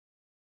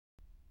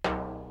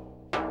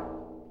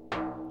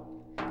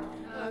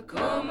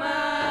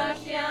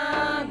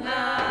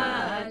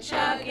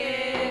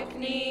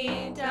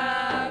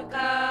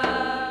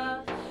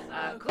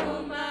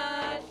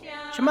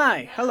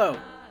Shemai, hello.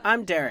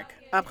 I'm Derek.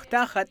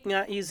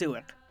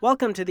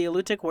 Welcome to the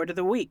Alutiiq Word of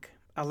the Week,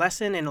 a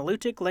lesson in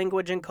Alutiiq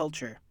language and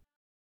culture.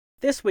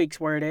 This week's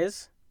word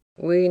is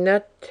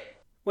Winat,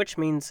 which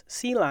means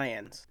sea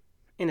lions.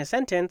 In a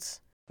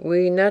sentence,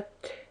 winat,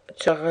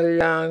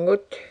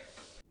 tsakalangut.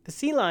 the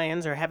sea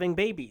lions are having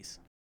babies.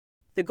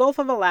 The Gulf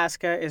of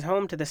Alaska is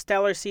home to the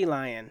Steller sea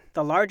lion,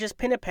 the largest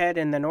pinniped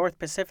in the North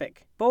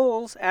Pacific.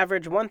 Bulls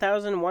average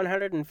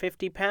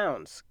 1,150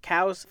 pounds,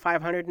 cows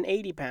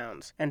 580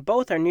 pounds, and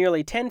both are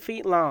nearly 10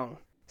 feet long.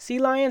 Sea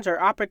lions are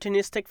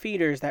opportunistic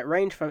feeders that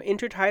range from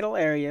intertidal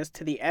areas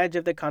to the edge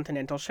of the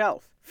continental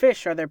shelf.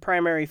 Fish are their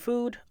primary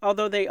food,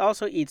 although they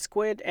also eat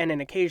squid and an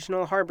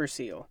occasional harbor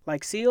seal.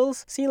 Like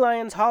seals, sea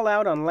lions haul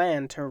out on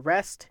land to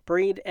rest,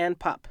 breed, and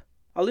pup.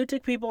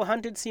 Alutiiq people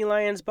hunted sea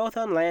lions both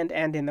on land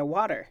and in the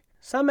water.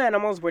 Some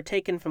animals were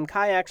taken from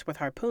kayaks with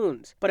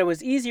harpoons, but it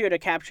was easier to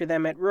capture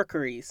them at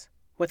rookeries.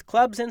 With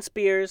clubs and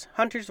spears,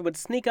 hunters would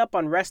sneak up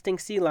on resting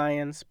sea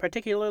lions,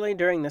 particularly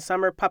during the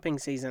summer pupping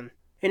season.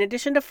 In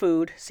addition to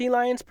food, sea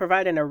lions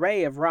provide an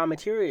array of raw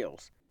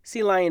materials.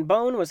 Sea lion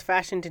bone was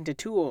fashioned into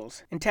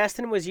tools,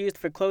 intestine was used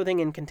for clothing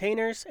in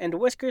containers, and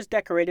whiskers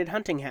decorated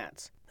hunting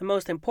hats. The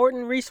most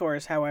important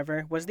resource,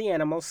 however, was the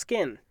animal's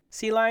skin.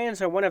 Sea lions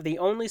are one of the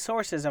only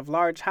sources of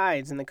large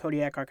hides in the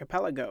Kodiak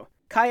archipelago.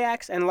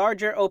 Kayaks and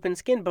larger open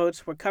skin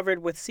boats were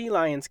covered with sea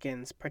lion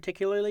skins,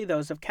 particularly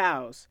those of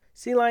cows.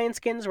 Sea lion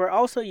skins were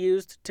also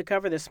used to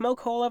cover the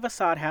smoke hole of a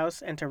sod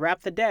house and to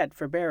wrap the dead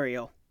for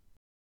burial.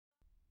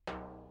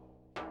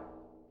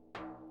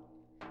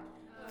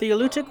 The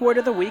Alutiiq Word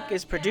of the Week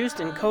is produced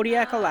in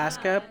Kodiak,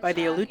 Alaska by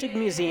the Alutiiq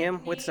Museum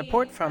with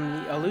support from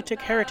the Alutiiq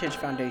Heritage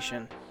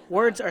Foundation.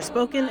 Words are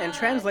spoken and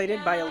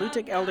translated by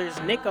Alutiiq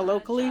elders Nick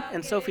Alokli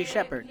and Sophie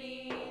Shepard.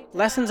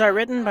 Lessons are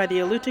written by the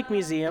Alutiiq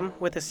Museum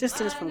with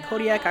assistance from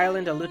Kodiak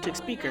Island Alutiiq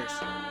speakers.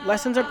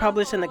 Lessons are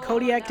published in the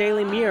Kodiak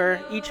Daily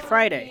Mirror each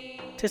Friday.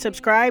 To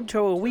subscribe to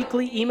a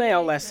weekly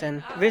email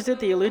lesson,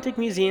 visit the Alutiiq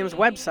Museum's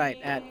website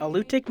at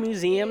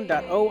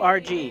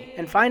alutiiqmuseum.org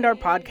and find our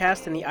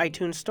podcast in the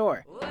iTunes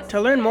Store.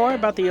 To learn more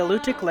about the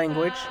Alutiiq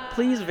language,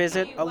 please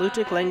visit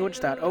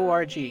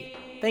alutiiqlanguage.org.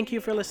 Thank you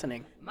for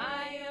listening.